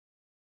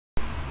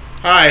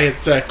Hi,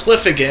 it's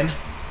Cliff again.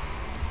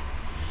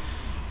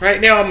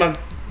 Right now I'm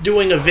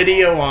doing a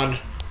video on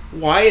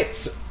why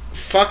it's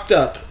fucked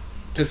up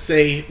to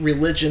say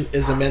religion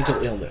is a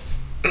mental illness.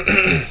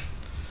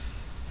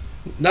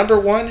 Number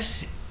one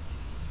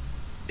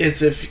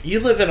is if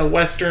you live in a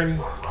Western,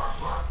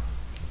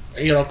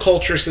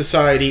 culture,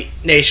 society,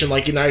 nation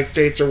like United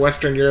States or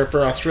Western Europe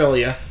or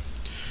Australia,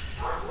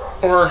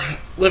 or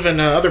live in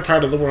another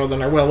part of the world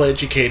and are well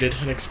educated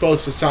and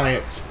exposed to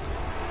science,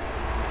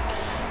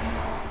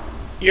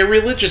 your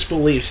religious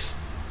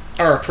beliefs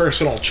are a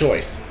personal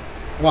choice,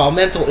 while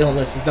mental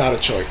illness is not a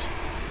choice.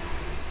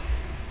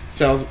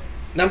 So,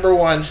 number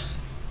one,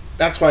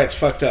 that's why it's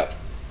fucked up.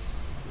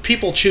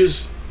 People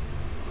choose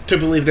to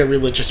believe their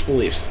religious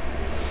beliefs.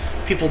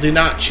 People do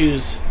not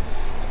choose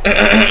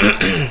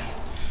to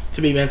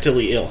be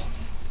mentally ill.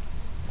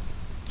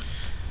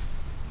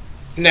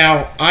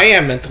 Now, I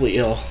am mentally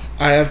ill.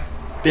 I have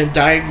been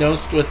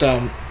diagnosed with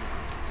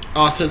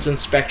autism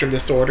spectrum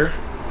disorder.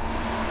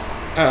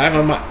 I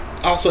have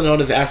also known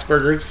as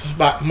Asperger's,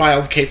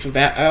 mild case of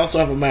that. I also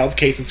have a mild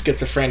case of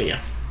schizophrenia.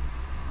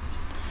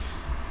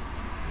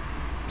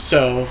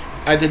 So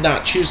I did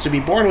not choose to be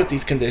born with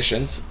these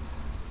conditions.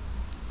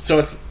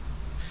 So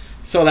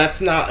that's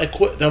not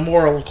the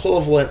moral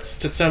equivalence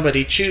to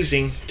somebody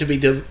choosing to be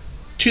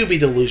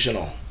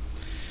delusional.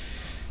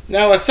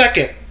 Now, a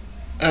second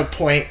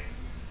point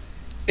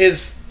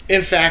is,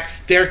 in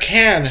fact, there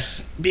can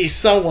be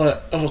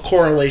somewhat of a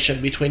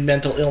correlation between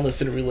mental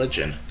illness and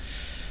religion.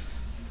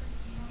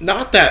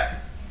 Not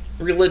that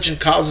religion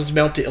causes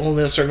mental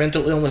illness or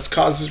mental illness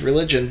causes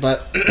religion,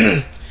 but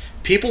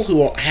people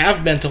who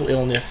have mental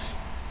illness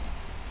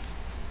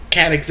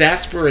can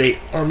exacerbate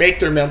or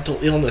make their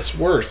mental illness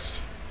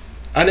worse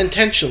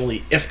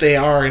unintentionally if they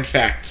are, in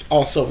fact,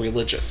 also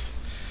religious.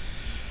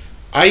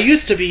 I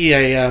used to be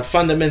a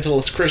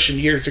fundamentalist Christian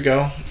years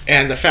ago,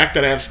 and the fact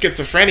that I have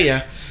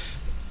schizophrenia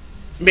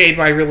made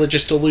my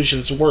religious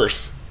delusions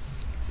worse.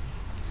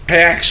 I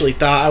actually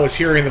thought I was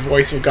hearing the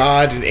voice of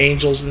God and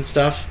angels and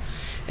stuff.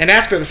 And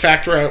after the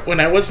fact,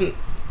 when I wasn't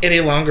any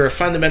longer a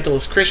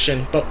fundamentalist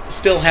Christian, but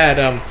still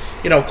had,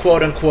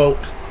 quote unquote,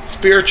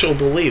 spiritual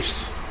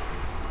beliefs,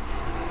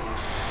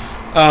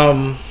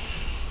 I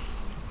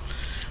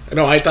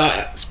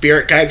thought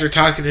spirit guides were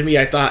talking to me.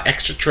 I thought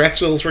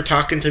extraterrestrials were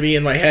talking to me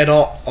in my head,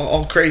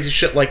 all crazy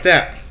shit like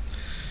that.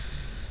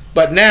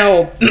 But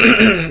now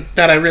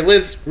that I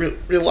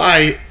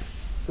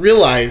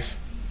realize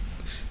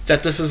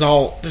that this was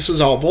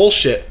all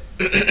bullshit,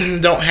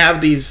 don't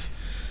have these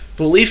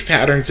belief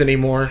patterns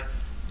anymore,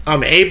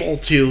 I'm able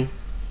to,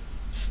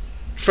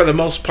 for the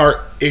most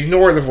part,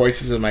 ignore the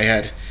voices in my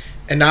head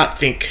and not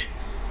think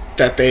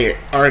that they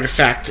are in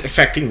fact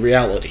affecting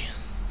reality.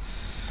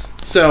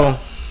 So,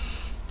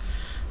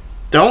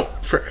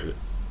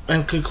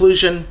 in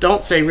conclusion,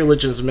 don't say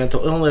religion is a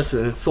mental illness.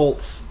 It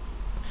insults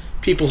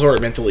people who are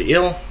mentally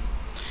ill.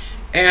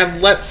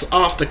 And let's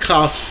off the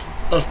cuff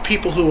of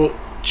people who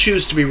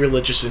choose to be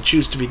religious and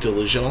choose to be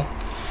delusional.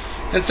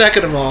 And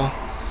second of all,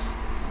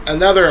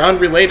 another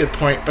unrelated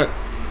point, but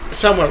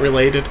somewhat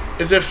related,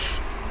 is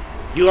if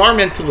you are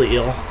mentally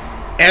ill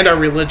and are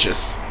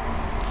religious,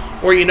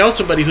 or you know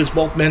somebody who's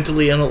both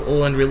mentally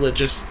ill and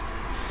religious,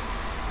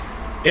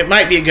 it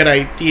might be a good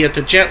idea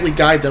to gently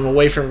guide them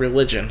away from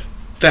religion.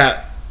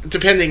 That,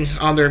 depending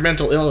on their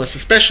mental illness,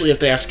 especially if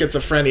they have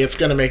schizophrenia, it's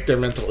going to make their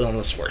mental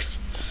illness worse.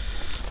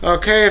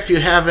 Okay, if you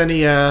have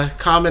any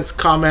comments,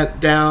 comment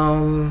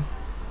down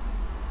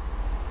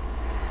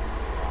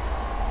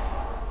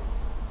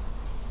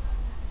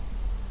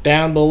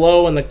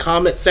below in the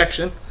comment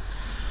section.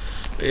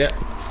 Yeah.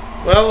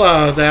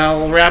 Well,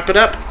 that'll wrap it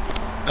up.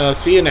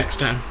 See you next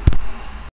time.